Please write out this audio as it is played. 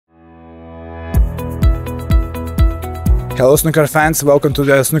Hello Snooker fans, welcome to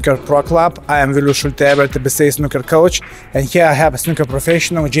the Snooker Pro Club. I am Vilius Šulteva, TBC Snooker coach, and here I have a snooker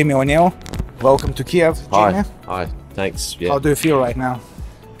professional, Jamie O'Neill. Welcome to Kiev, Jamie. Hi, thanks. Yeah. How do you feel right now?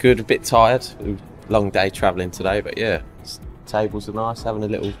 Good, a bit tired. Long day travelling today, but yeah, tables are nice, having a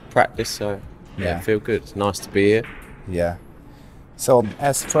little practice, so yeah, feel good. It's nice to be here. Yeah. So,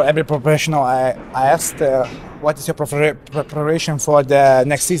 as for every professional, I asked, what is your preparation for the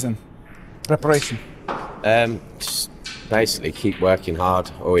next season? Preparation? Just basically keep working hard,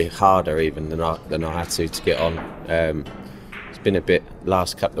 or harder even than I had to get on. It's been a bit,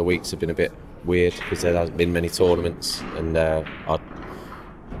 last couple of weeks have been a bit weird because there hasn't been many tournaments, and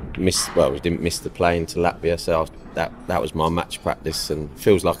we didn't miss the plane to Latvia, so that was my match practice, and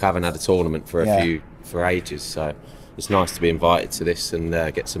feels like I haven't had a tournament for ages, so it's nice to be invited to this and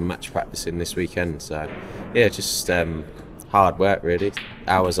get some match practice in this weekend. So yeah, just hard work really,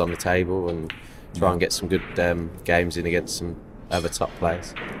 hours on the table, and try and get some good games in against some other top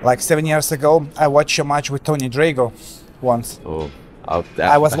players. Like 7 years ago, I watched a match with Tony Drago once.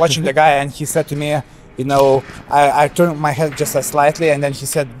 I was watching the guy, and he said to me, you know, I turned my head just slightly, and then he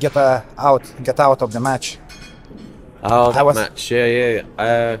said, get out of the match. Oh, match,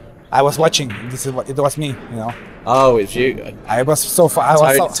 yeah. I was watching. It was me, you know. Oh, it's you. I was so far.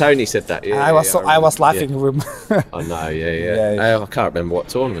 Tony said that. Yeah, I was laughing with him. I know. Yeah. I can't remember what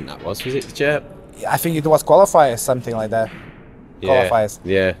tournament that was. Was it the Jet? I think it was qualifiers, something like that. Yeah. Qualifiers.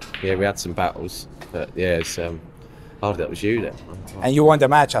 Yeah. We had some battles, but yeah, it's that was you then. And you won the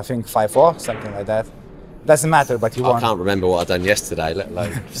match, I think 5-4, something like that. Doesn't matter, but you won. I can't remember what I'd done yesterday, let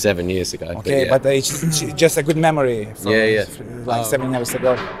alone 7 years ago. Okay, but it's just a good memory from like 7 years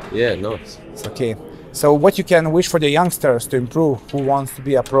ago. Yeah, nice. Okay. So what you can wish for the youngsters to improve, who wants to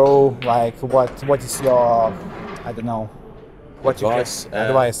be a pro, like what is your, I don't know, advice?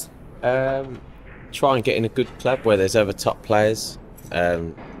 Try and get in a good club where there's other top players.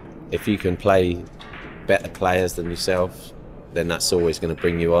 If you can play better players than yourself, then that's always going to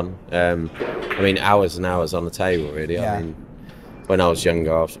bring you on. I mean, hours and hours on the table, really. Yeah. I mean, when I was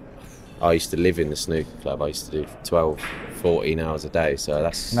younger, I used to live in the snooker club. I used to do 12, 14 hours a day. So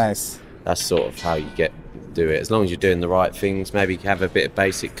that's nice. That's sort of how you do it. As long as you're doing the right things, maybe have a bit of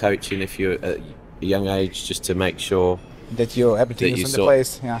basic coaching if you're at a young age, just to make sure that everything is in the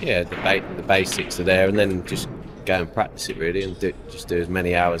place. Yeah, the basics are there, and then just go and practice it really, and do as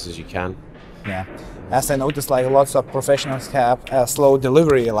many hours as you can. Yeah. As I noticed, like lots of professionals have a slow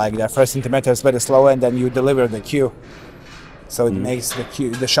delivery, like their first centimeter is very slow, and then you deliver the cue. So it makes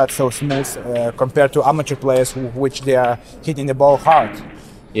the shot so smooth compared to amateur players, which they are hitting the ball hard.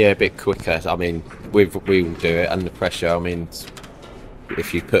 Yeah, a bit quicker. I mean, we will do it under pressure. I mean,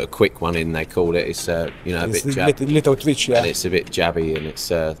 if you put a quick one in, they call it. It's a bit jabby. Little twitch, yeah. And it's a bit jabby, and it's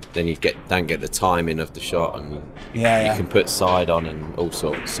then you don't get the timing of the shot, and you can put side on and all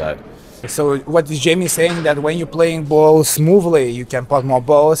sorts. So what is Jamie saying, that when you're playing balls smoothly, you can put more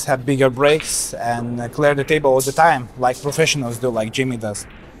balls, have bigger breaks, and clear the table all the time, like professionals do, like Jamie does.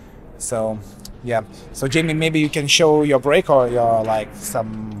 So, yeah. So Jamie, maybe you can show your break or your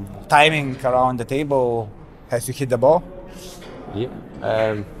some timing around the table as you hit the ball. Yeah.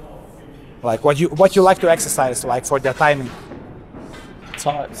 Like what you like to exercise, like for the timing.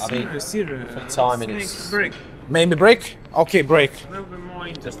 For timing, it's break. Maybe break. Okay, break.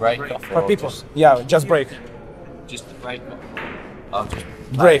 Just break off. For people, just break. Just the break off.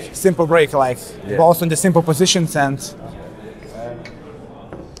 Break, simple break, like balls in the simple positions and.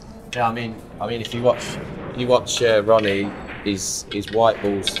 Yeah, I mean, if you watch Ronnie, his white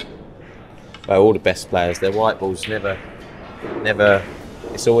balls. Well, all the best players, their white balls never.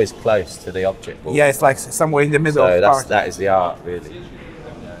 It's always close to the object ball. Yeah, it's like somewhere in the middle. So that is the art, really.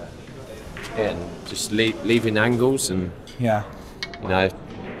 And just leaving angles and like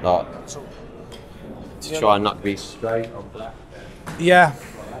to try and not be straight or flat. Yeah,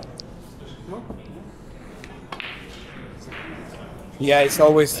 it's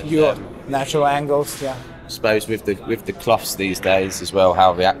always your natural angles. Yeah. I suppose with the cloths these days as well,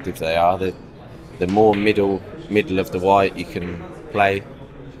 how reactive they are. The more middle of the white you can play,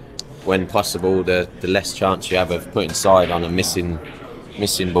 when possible, the less chance you have of putting side on and missing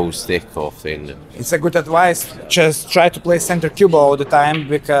balls thick or thin. It's a good advice. Just try to play center cue ball all the time,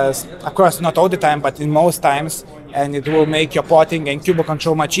 because, of course, not all the time, but in most times, and it will make your potting and cue ball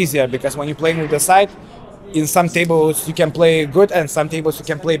control much easier. Because when you're playing with the side, in some tables you can play good, and some tables you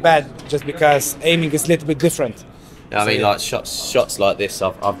can play bad, just because aiming is a little bit different. I mean, like shots like this,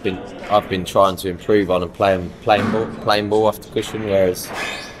 I've been trying to improve on and playing ball off the cushion, whereas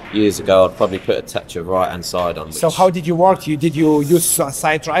years ago I'd probably put a touch of right hand side on. So how did you work? Did you use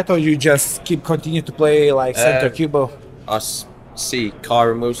side right, or you just continue to play like center cue ball? see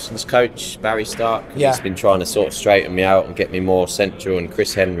Kyron Wilson's coach, Barry Stark. Yeah. He's been trying to sort of straighten me out and get me more central, and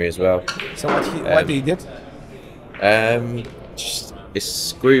Chris Henry as well. So what he did?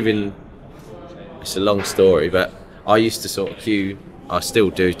 It's grooving. It's a long story, but I used to sort of cue. I still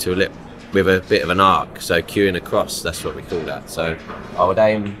do to a lip with a bit of an arc. So cueing across, that's what we call that. So I would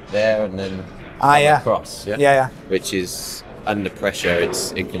aim there and then across. Yeah. Which is under pressure.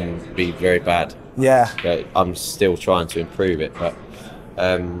 It can be very bad. Yeah. But I'm still trying to improve it. But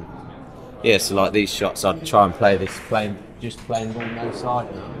yeah, so like these shots, I'd try and play this just playing ball no side.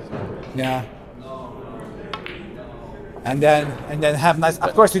 Yeah. And then have nice.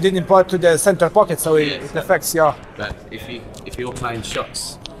 Of course, you didn't put to the center pocket, so it affects your. But if you're playing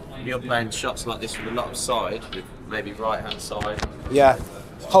shots, like this with a lot of side, with maybe right hand side. Yeah,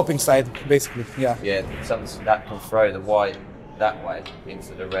 helping side basically. Yeah. Yeah, something that can throw the white that way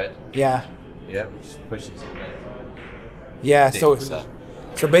into the red. Yeah. Yeah, which pushes it. Yeah. So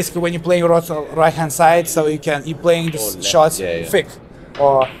basically, when you're playing right hand side, so you playing these shots thick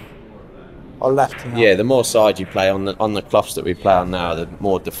or left. You know? Yeah, the more side you play on the cloths that we play on now, the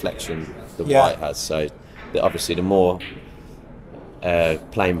more deflection the white has. So obviously, the more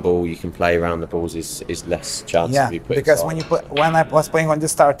plain ball you can play around the balls is less chance of you putting. Because when I was playing on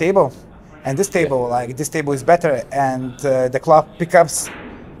this star table, and this table this table is better, and the club picks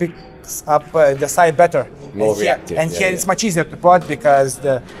up the side better. More reactive. And here it's much easier to put because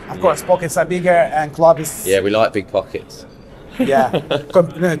of course pockets are bigger and club is. Yeah, we like big pockets. Yeah,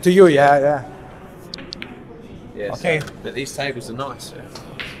 to you, yeah. Yeah, okay. So, but these tables are nice.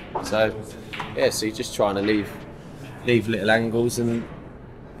 So so you're just trying to leave little angles and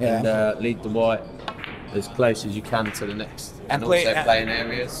lead the white as close as you can to the next, and also playing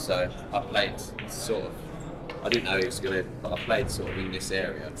areas. So I played sort of. I didn't know he was going to, but I played sort of in this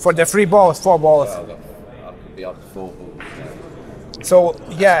area. For the 4 balls. Well, I could be up to 4 balls. So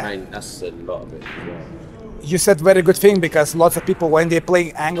that's a lot of it. Yeah. You said very good thing, because lots of people when they're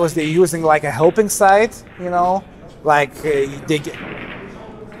playing angles they're using like a helping side, like they're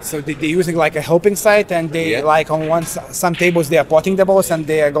using like a helping side, and they like on some tables they are potting the balls and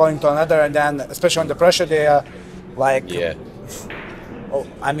they are going to another, and then especially under pressure they are like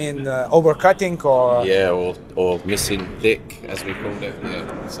overcutting or missing thick, as we call it.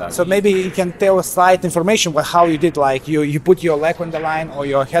 Yeah. So maybe you can tell slight information about how you did, like you put your leg on the line or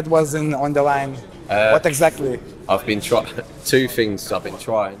your head was on the line. What exactly? I've been trying 2 things I've been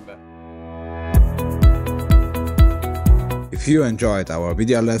trying. But if you enjoyed our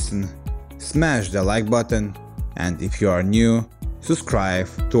video lesson, smash the like button, and if you are new, subscribe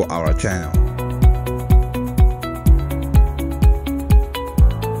to our channel.